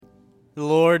The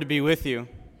Lord be with you.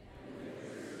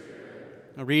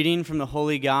 A reading from the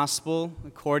Holy Gospel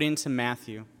according to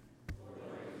Matthew.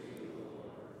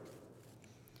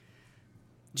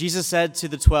 Jesus said to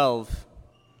the 12,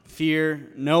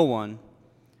 "Fear no one.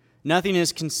 Nothing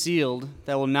is concealed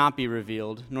that will not be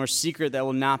revealed, nor secret that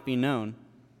will not be known.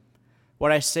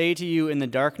 What I say to you in the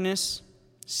darkness,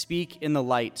 speak in the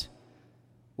light.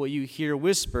 What you hear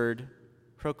whispered,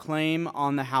 proclaim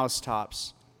on the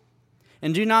housetops.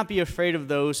 And do not be afraid of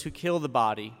those who kill the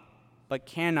body, but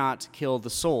cannot kill the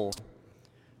soul.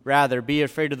 Rather, be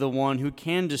afraid of the one who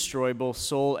can destroy both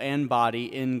soul and body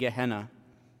in Gehenna.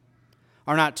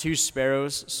 Are not 2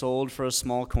 sparrows sold for a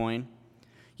small coin?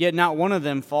 Yet not one of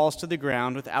them falls to the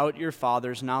ground without your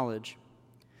Father's knowledge.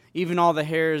 Even all the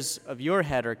hairs of your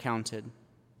head are counted.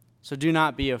 So do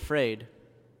not be afraid.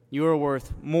 You are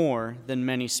worth more than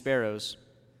many sparrows.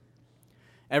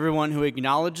 Everyone who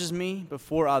acknowledges me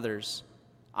before others,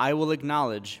 I will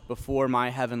acknowledge before my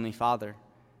heavenly Father.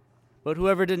 But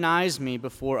whoever denies me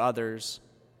before others,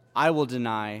 I will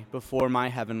deny before my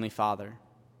heavenly Father."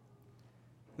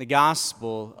 The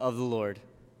Gospel of the Lord.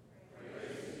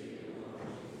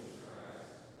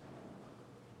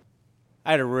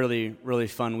 I had a really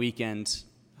fun weekend.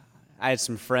 I had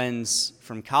some friends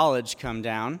from college come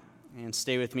down and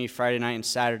stay with me Friday night and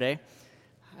Saturday.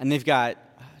 And they've got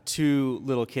 2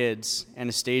 little kids,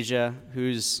 Anastasia,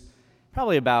 who's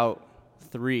probably about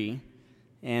 3,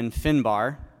 and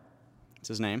Finbar, that's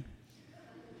his name.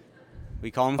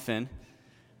 We call him Finn.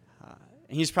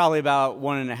 He's probably about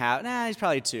 1.5. He's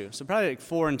probably 2. So probably like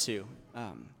 4 and 2.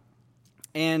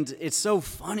 And it's so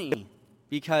funny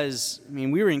because, we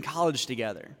were in college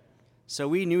together. So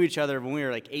we knew each other when we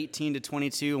were like 18 to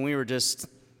 22, and we were just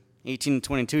 18 to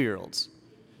 22-year-olds.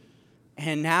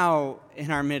 And now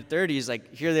in our mid-30s,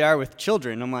 like here they are with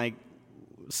children. I'm like,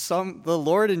 the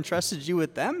Lord entrusted you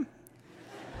with them?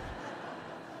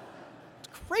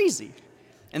 It's crazy.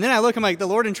 And then I look, I'm like, the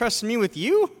Lord entrusted me with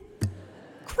you?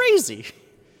 Crazy.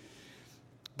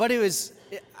 But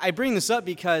I bring this up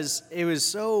because it was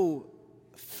so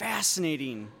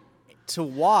fascinating to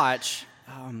watch.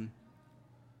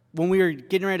 When we were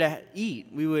getting ready to eat,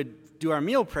 we would do our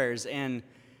meal prayers, and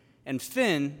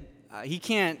Finn, he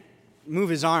can't move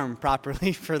his arm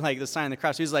properly for like the sign of the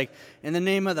cross. He was like, "In the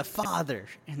name of the Father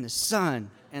and the Son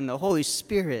and the Holy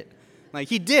Spirit." Like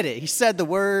he did it. He said the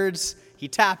words. He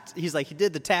tapped. He's like, he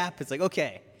did the tap. It's like,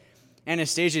 okay.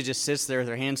 Anastasia just sits there with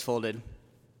her hands folded,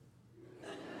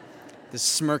 this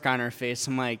smirk on her face.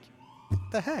 I'm like, what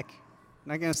the heck?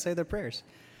 I'm not gonna say their prayers.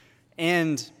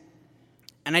 And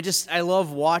I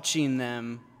love watching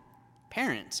them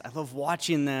parent. I love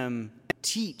watching them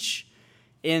teach.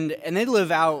 And they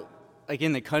live out like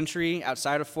in the country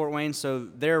outside of Fort Wayne, so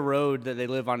their road that they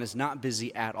live on is not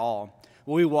busy at all.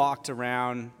 We walked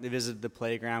around, they visited the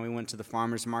playground, we went to the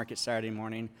farmer's market Saturday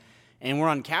morning, and we're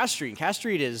on Cass Street. Cass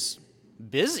Street is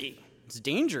busy. It's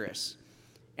dangerous.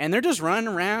 And they're just running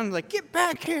around like, "Get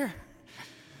back here."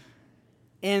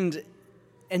 And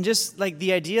just like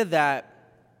the idea that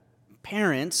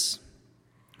parents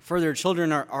for their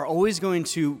children are always going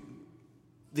to,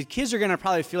 the kids are going to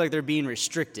probably feel like they're being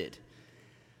restricted.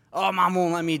 "Oh, Mom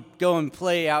won't let me go and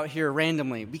play out here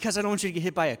randomly because I don't want you to get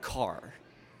hit by a car."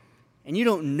 And you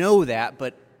don't know that,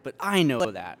 but I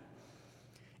know that.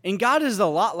 And God is a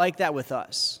lot like that with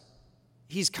us.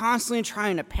 He's constantly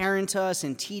trying to parent us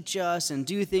and teach us and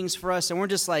do things for us, and we're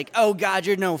just like, "Oh, God,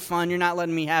 you're no fun. You're not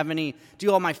letting me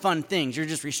do all my fun things. You're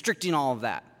just restricting all of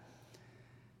that."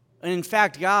 And in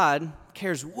fact, God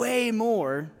cares way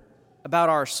more about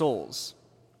our souls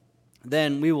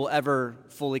than we will ever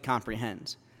fully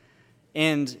comprehend.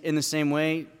 And in the same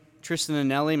way, Tristan and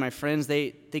Nellie, my friends,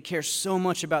 they care so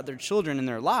much about their children and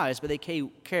their lives, but they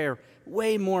care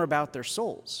way more about their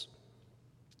souls.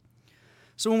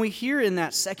 So when we hear in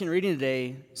that second reading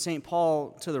today, St.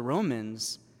 Paul to the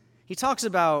Romans, he talks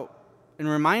about and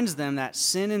reminds them that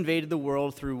sin invaded the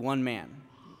world through one man,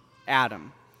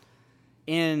 Adam.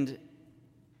 And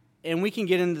we can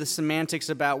get into the semantics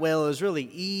about, well, it was really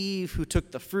Eve who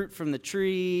took the fruit from the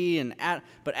tree,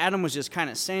 but Adam was just kind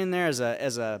of standing there as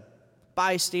a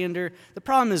bystander. The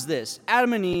problem is this: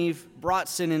 Adam and Eve brought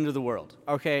sin into the world.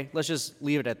 Okay, let's just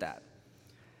leave it at that.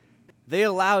 They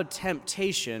allowed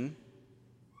temptation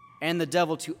and the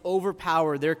devil to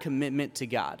overpower their commitment to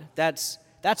God. That's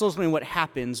ultimately what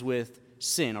happens with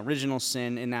sin, original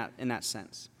sin in that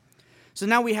sense. So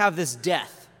now we have this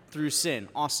death through sin.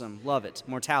 Awesome, love it,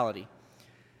 mortality.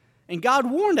 And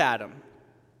God warned Adam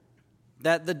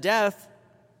that the death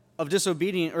of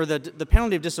disobedience, or the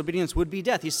penalty of disobedience would be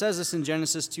death. He says this in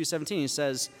Genesis 2:17. He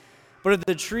says, "But of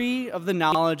the tree of the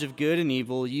knowledge of good and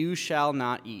evil you shall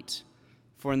not eat.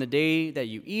 for in the day that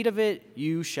you eat of it,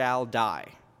 you shall die.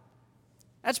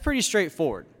 That's pretty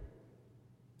straightforward.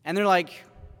 And they're like,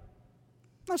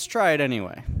 let's try it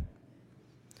anyway.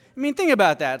 I mean, think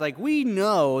about that. Like, we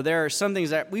know there are some things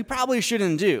that we probably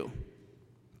shouldn't do,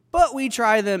 but we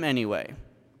try them anyway.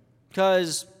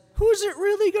 Because who's it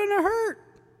really going to hurt?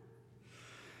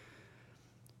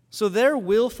 So their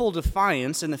willful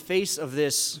defiance in the face of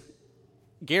this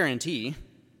guarantee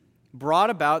brought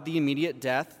about the immediate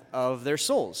death of their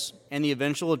souls and the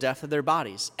eventual death of their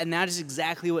bodies. And that is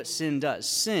exactly what sin does.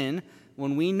 Sin,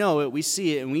 when we know it, we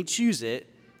see it, and we choose it,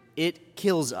 it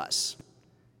kills us.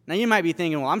 Now you might be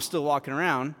thinking, well, I'm still walking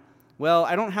around. Well,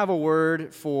 I don't have a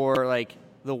word for like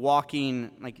the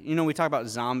walking, like, you know, we talk about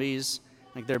zombies,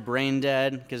 like they're brain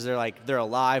dead because they're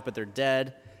alive, but they're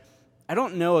dead. I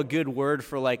don't know a good word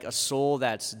for like a soul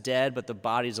that's dead, but the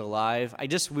body's alive.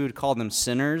 We would call them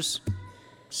sinners.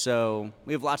 So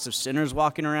we have lots of sinners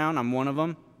walking around. I'm one of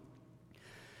them.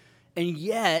 And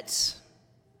yet,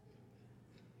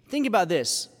 think about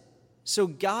this. So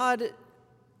God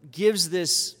gives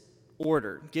this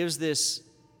order, gives this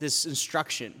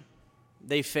instruction.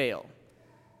 They fail.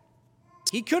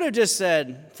 He could have just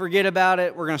said, forget about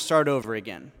it, we're going to start over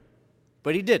again.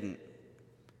 But he didn't.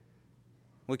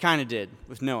 We kind of did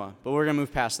with Noah, but we're going to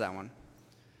move past that one.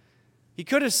 He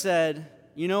could have said,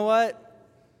 you know what?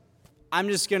 I'm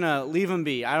just going to leave him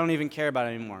be. I don't even care about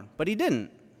it anymore. But he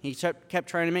didn't. He kept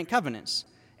trying to make covenants.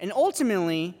 And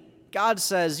ultimately, God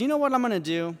says, you know what I'm going to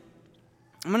do?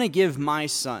 I'm going to give my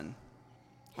son.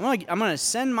 I'm going to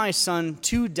send my son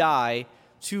to die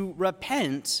to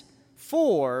repent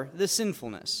for the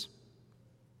sinfulness.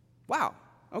 Wow.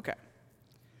 Okay.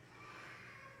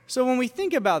 So when we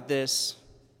think about this,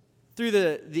 through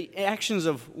the actions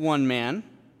of one man,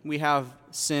 we have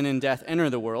sin and death enter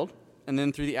the world. And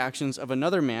then through the actions of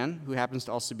another man, who happens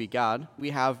to also be God, we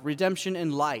have redemption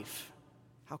and life.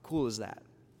 How cool is that?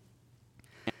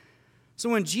 So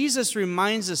when Jesus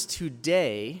reminds us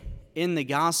today in the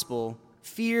gospel,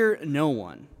 fear no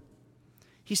one,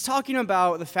 he's talking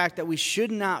about the fact that we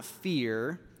should not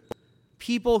fear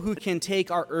people who can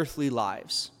take our earthly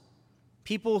lives,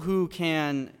 people who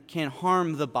can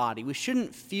harm the body. We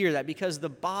shouldn't fear that because the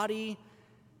body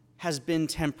has been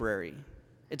temporary.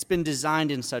 It's been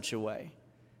designed in such a way.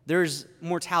 There's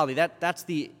mortality. That's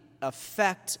the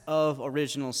effect of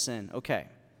original sin. Okay.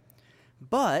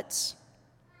 But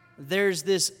there's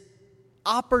this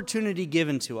opportunity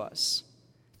given to us.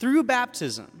 Through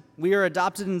baptism, we are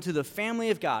adopted into the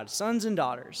family of God, sons and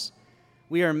daughters.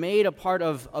 We are made a part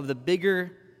of the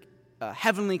bigger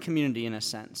heavenly community in a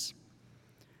sense.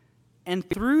 And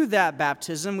through that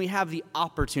baptism, we have the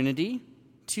opportunity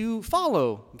to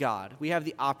follow God. We have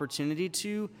the opportunity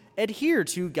to adhere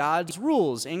to God's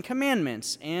rules and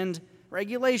commandments and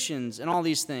regulations and all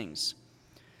these things.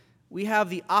 We have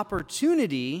the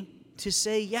opportunity to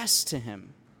say yes to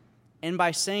him. And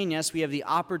by saying yes, we have the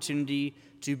opportunity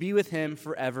to be with him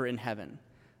forever in heaven.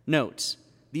 Note,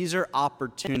 these are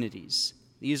opportunities.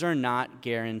 These are not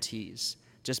guarantees.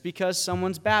 Just because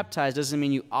someone's baptized doesn't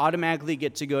mean you automatically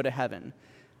get to go to heaven.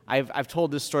 I've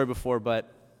told this story before,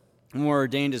 but when we're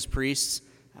ordained as priests,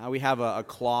 we have a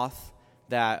cloth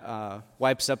that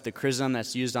wipes up the chrism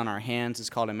that's used on our hands. It's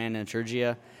called a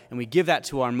manliturgia, and we give that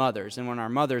to our mothers. And when our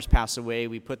mothers pass away,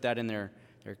 we put that in their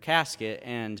casket,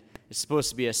 and it's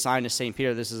supposed to be a sign to St.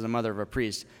 Peter, this is the mother of a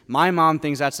priest. My mom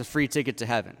thinks that's a free ticket to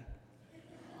heaven.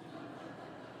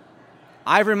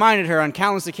 I've reminded her on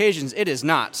countless occasions, it is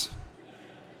not.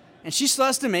 And she still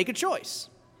has to make a choice.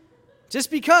 Just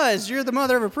because you're the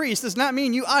mother of a priest does not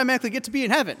mean you automatically get to be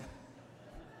in heaven.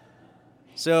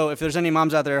 So if there's any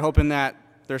moms out there hoping that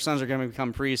their sons are going to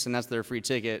become priests and that's their free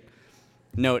ticket,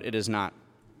 note it is not.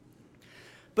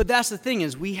 But that's the thing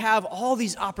is we have all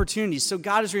these opportunities. So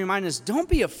God is reminding us, don't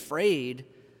be afraid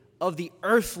of the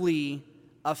earthly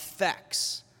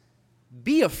effects.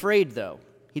 Be afraid, though.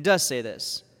 He does say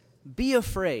this. Be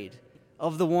afraid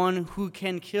of the one who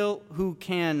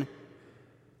can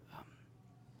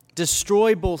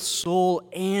destroy both soul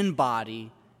and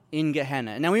body in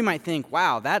Gehenna. Now we might think,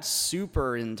 wow, that's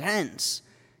super intense,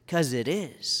 because it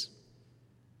is.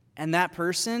 And that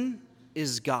person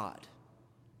is God.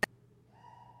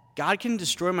 God can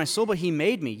destroy my soul, but he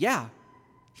made me. Yeah,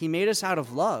 he made us out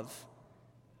of love.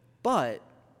 But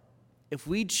if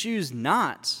we choose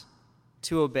not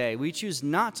to obey, we choose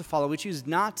not to follow, we choose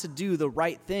not to do the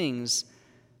right things,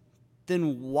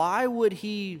 then why would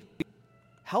he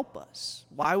help us?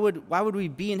 Why would we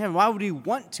be in heaven? Why would we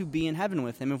want to be in heaven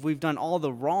with him if we've done all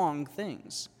the wrong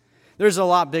things? There's a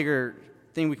lot bigger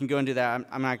thing we can go into that.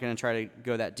 I'm not going to try to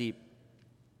go that deep.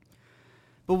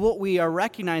 But what we are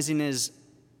recognizing is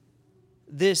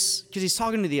this, because he's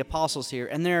talking to the apostles here,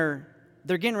 and they're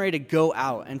getting ready to go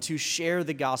out and to share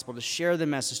the gospel, to share the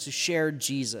message, to share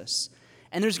Jesus.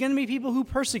 And there's going to be people who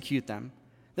persecute them.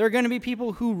 There are going to be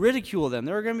people who ridicule them.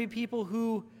 There are going to be people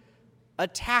who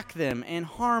attack them and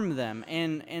harm them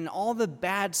and all the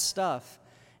bad stuff.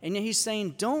 And yet he's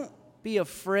saying, don't be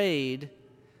afraid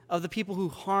of the people who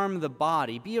harm the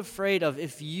body. Be afraid of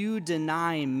if you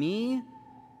deny me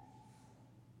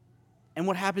and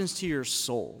what happens to your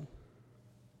soul.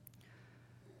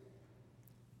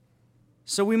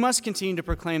 So we must continue to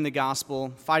proclaim the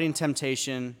gospel, fighting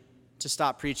temptation to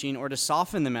stop preaching or to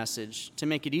soften the message, to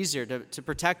make it easier, to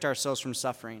protect ourselves from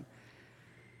suffering.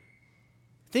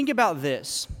 Think about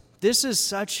this. This is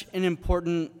such an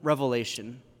important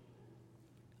revelation.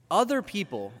 Other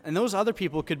people, and those other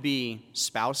people could be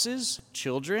spouses,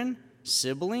 children,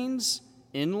 siblings,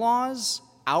 in-laws,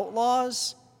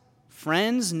 outlaws,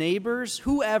 friends, neighbors,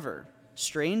 whoever,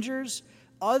 strangers,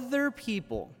 other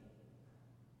people,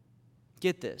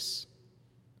 get this,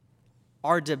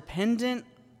 are dependent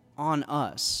on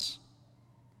us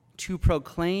to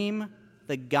proclaim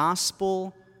the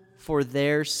gospel for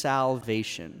their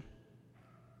salvation.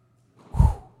 Whew.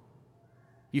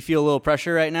 You feel a little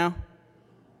pressure right now?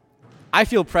 I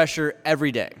feel pressure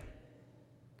every day.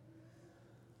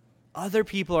 Other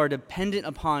people are dependent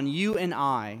upon you and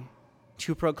I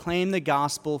to proclaim the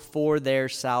gospel for their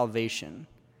salvation.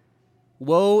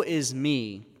 Woe is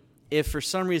me if for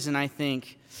some reason I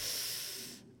think,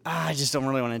 I just don't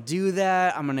really want to do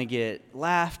that. I'm going to get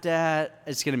laughed at.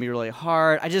 It's going to be really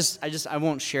hard. I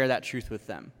won't share that truth with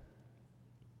them.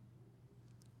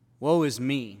 Woe is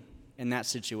me in that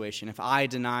situation if I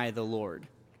deny the Lord.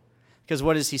 Because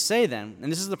what does he say then?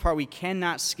 And this is the part we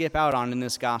cannot skip out on in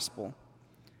this gospel.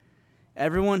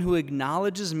 Everyone who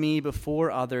acknowledges me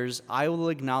before others, I will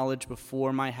acknowledge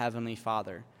before my heavenly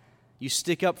Father. You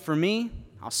stick up for me,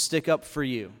 I'll stick up for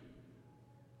you.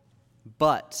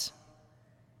 But,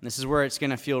 this is where it's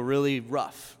going to feel really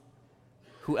rough.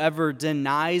 Whoever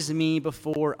denies me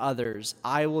before others,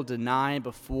 I will deny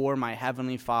before my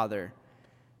heavenly Father.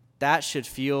 That should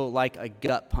feel like a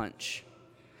gut punch.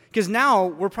 Because now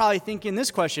we're probably thinking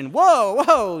this question,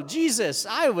 whoa, Jesus,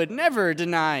 I would never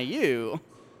deny you.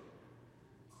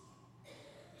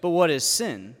 But what is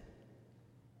sin?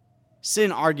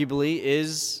 Sin arguably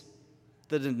is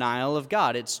the denial of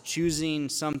God. It's choosing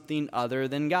something other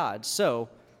than God. So,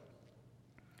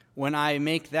 when I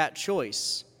make that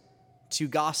choice to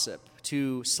gossip,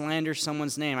 to slander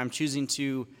someone's name, I'm choosing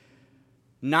to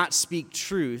not speak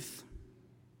truth,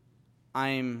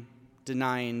 I'm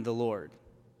denying the Lord,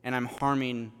 and I'm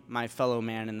harming my fellow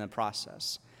man in the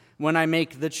process. When I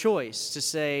make the choice to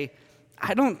say,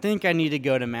 I don't think I need to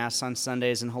go to Mass on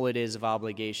Sundays and holy days of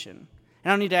obligation. I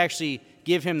don't need to actually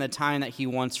give him the time that he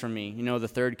wants from me. You know, the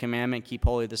third commandment, keep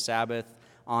holy the Sabbath,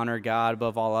 honor God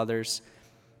above all others.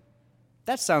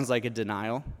 That sounds like a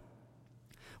denial.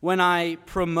 When I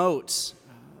promote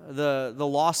the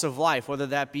loss of life, whether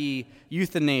that be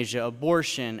euthanasia,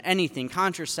 abortion, anything,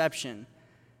 contraception,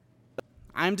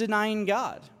 I'm denying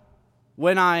God.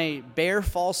 When I bear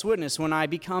false witness, when I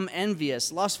become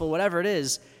envious, lustful, whatever it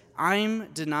is, I'm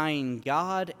denying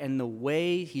God and the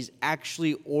way he's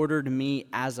actually ordered me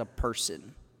as a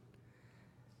person.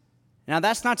 Now,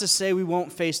 that's not to say we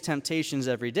won't face temptations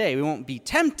every day. We won't be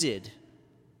tempted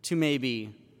to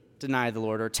maybe deny the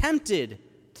Lord or tempted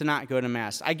to not go to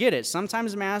Mass. I get it.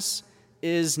 Sometimes Mass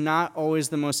is not always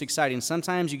the most exciting.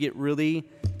 Sometimes you get really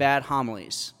bad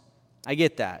homilies. I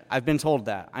get that. I've been told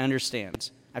that. I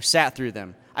understand. I've sat through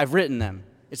them. I've written them.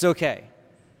 It's okay.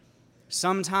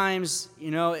 Sometimes,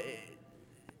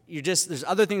 there's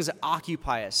other things that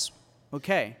occupy us.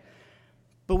 Okay.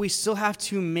 But we still have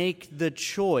to make the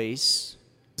choice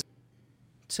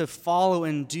to follow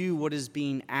and do what is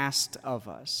being asked of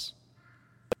us.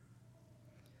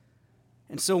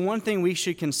 And so one thing we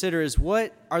should consider is,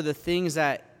 what are the things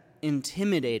that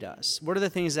intimidate us? What are the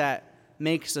things that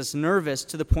makes us nervous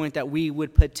to the point that we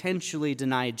would potentially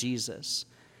deny Jesus?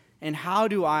 And how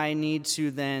do I need to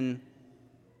then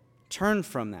turn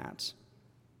from that?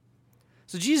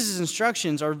 So Jesus'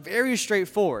 instructions are very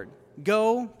straightforward.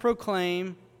 Go,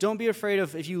 proclaim, don't be afraid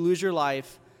of if you lose your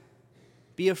life.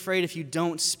 Be afraid if you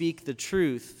don't speak the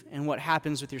truth and what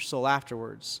happens with your soul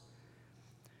afterwards.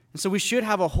 And so we should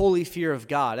have a holy fear of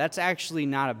God. That's actually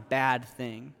not a bad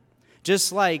thing.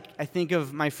 Just like I think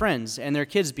of my friends and their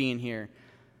kids being here.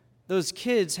 Those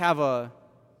kids have a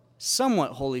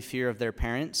somewhat holy fear of their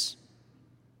parents.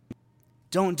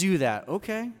 Don't do that.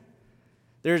 Okay.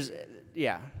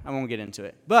 I won't get into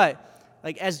it. But,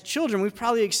 as children, we've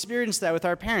probably experienced that with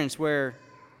our parents where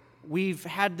we've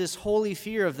had this holy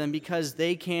fear of them because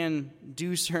they can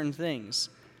do certain things.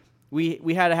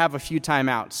 We had to have a few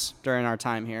timeouts during our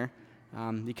time here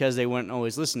because they wouldn't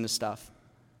always listen to stuff.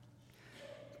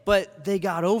 But they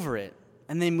got over it,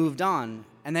 and they moved on,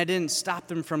 and that didn't stop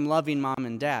them from loving mom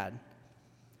and dad.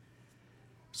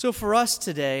 So for us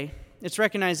today, it's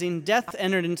recognizing death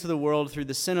entered into the world through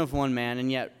the sin of one man,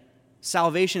 and yet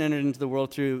salvation entered into the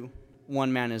world through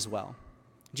one man as well.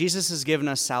 Jesus has given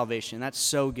us salvation. That's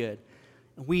so good.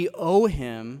 We owe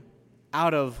him,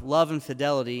 out of love and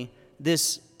fidelity,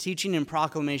 this teaching and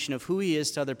proclamation of who he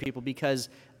is to other people because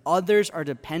others are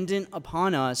dependent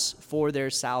upon us for their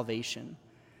salvation.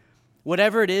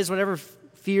 Whatever it is, whatever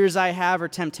fears I have or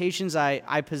temptations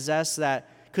I possess that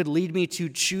could lead me to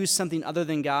choose something other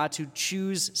than God, to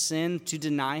choose sin, to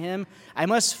deny him, I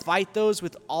must fight those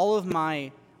with all of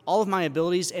my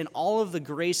abilities and all of the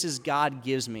graces God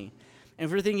gives me. And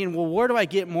if we're thinking, well, where do I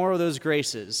get more of those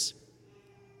graces?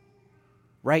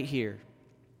 Right here,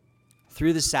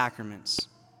 through the sacraments,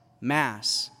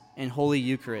 Mass and Holy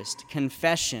Eucharist,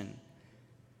 confession.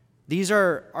 These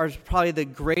are probably the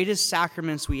greatest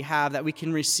sacraments we have that we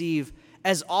can receive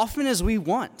as often as we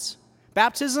want.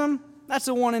 Baptism, that's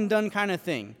a one and done kind of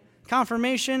thing.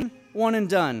 Confirmation, one and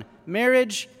done.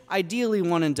 Marriage, ideally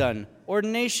one and done.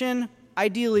 Ordination,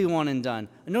 ideally one and done.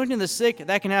 Anointing the sick,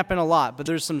 that can happen a lot, but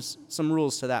there's some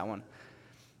rules to that one.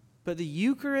 But the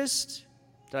Eucharist,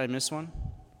 did I miss one?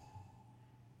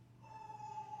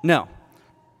 No.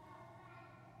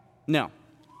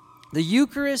 The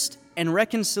Eucharist and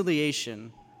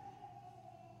reconciliation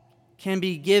can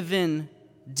be given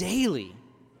daily.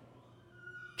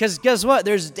 Because guess what?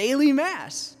 There's daily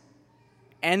Mass.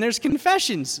 And there's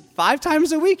confessions 5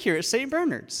 times a week here at St.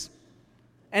 Bernard's.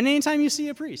 And anytime you see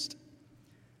a priest.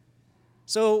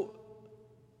 So,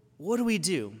 what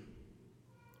do?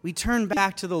 We turn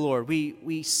back to the Lord.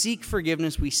 We seek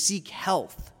forgiveness. We seek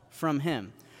health from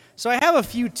him. So I have a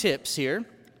few tips here,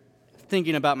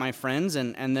 thinking about my friends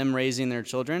and them raising their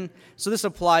children. So this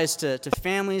applies to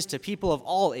families, to people of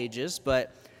all ages,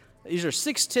 but these are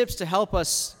 6 tips to help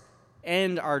us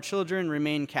and our children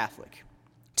remain Catholic.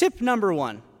 Tip number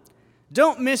 1,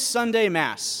 don't miss Sunday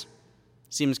Mass.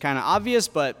 Seems kind of obvious,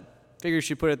 but figure you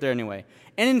should put it there anyway.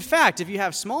 And in fact, if you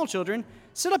have small children,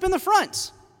 sit up in the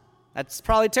front. That's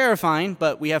probably terrifying,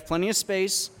 but we have plenty of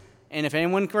space, and if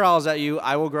anyone growls at you,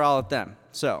 I will growl at them.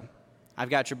 So, I've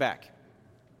got your back.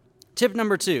 Tip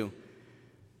number 2,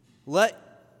 let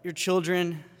your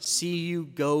children see you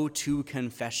go to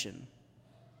confession,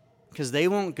 because they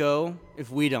won't go if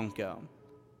we don't go.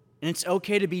 And it's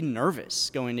okay to be nervous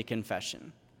going to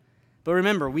confession. But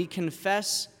remember, we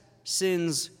confess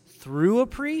sins through a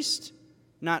priest,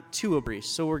 not to a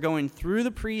priest. So we're going through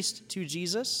the priest to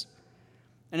Jesus,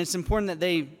 and it's important that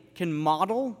they can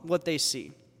model what they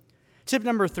see. Tip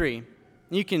number 3,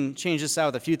 you can change this out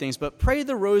with a few things, but pray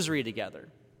the rosary together.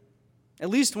 At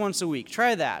least once a week.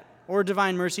 Try that. Or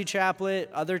Divine Mercy Chaplet,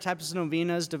 other types of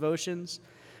novenas, devotions.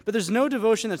 But there's no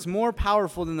devotion that's more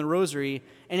powerful than the rosary,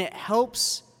 and it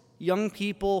helps young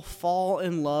people fall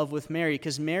in love with Mary,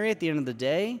 because Mary, at the end of the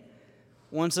day,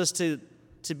 wants us to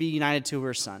be united to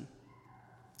her Son.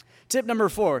 Tip number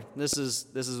 4, this is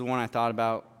the one I thought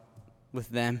about with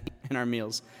them in our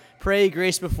meals. Pray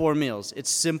grace before meals. It's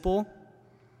simple.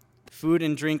 Food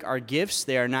and drink are gifts.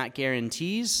 They are not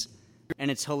guarantees. And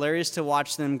it's hilarious to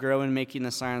watch them grow in making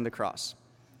the sign of the cross.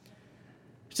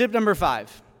 Tip number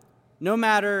 5, no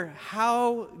matter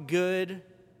how good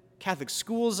Catholic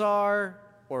schools are,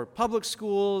 or public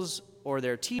schools, or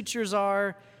their teachers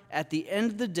are, at the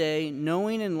end of the day,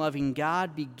 knowing and loving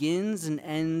God begins and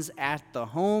ends at the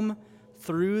home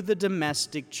through the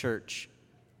domestic church.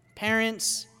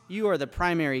 Parents, you are the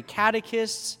primary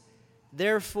catechists.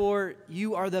 Therefore,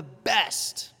 you are the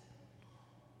best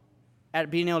at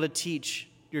being able to teach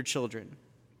your children.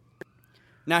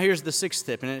 Now, here's the 6th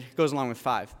tip, and it goes along with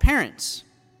 5. Parents,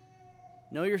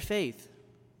 know your faith.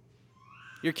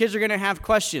 Your kids are going to have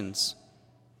questions.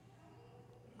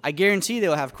 I guarantee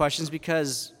they'll have questions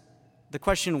because the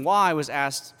question why was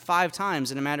asked 5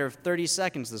 times in a matter of 30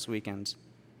 seconds this weekend.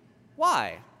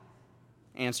 Why?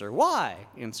 Answer why.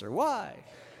 Answer why.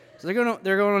 So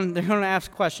they're going to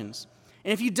ask questions.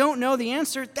 And if you don't know the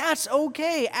answer, that's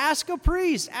okay. Ask a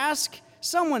priest. Ask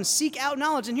someone. Seek out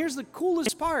knowledge. And here's the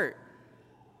coolest part.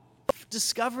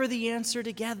 Discover the answer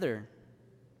together.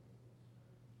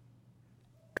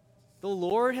 The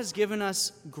Lord has given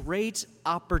us great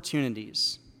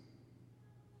opportunities.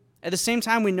 At the same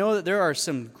time, we know that there are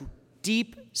some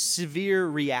deep, severe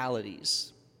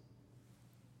realities.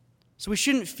 So we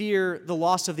shouldn't fear the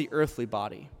loss of the earthly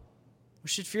body. We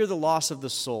should fear the loss of the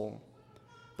soul.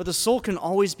 But the soul can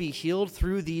always be healed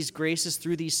through these graces,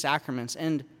 through these sacraments.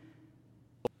 And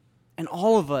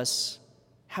all of us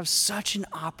have such an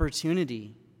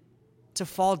opportunity to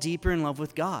fall deeper in love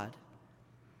with God.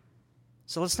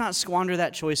 So let's not squander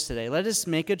that choice today. Let us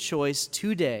make a choice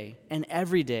today and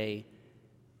every day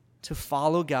to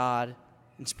follow God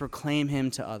and to proclaim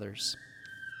him to others.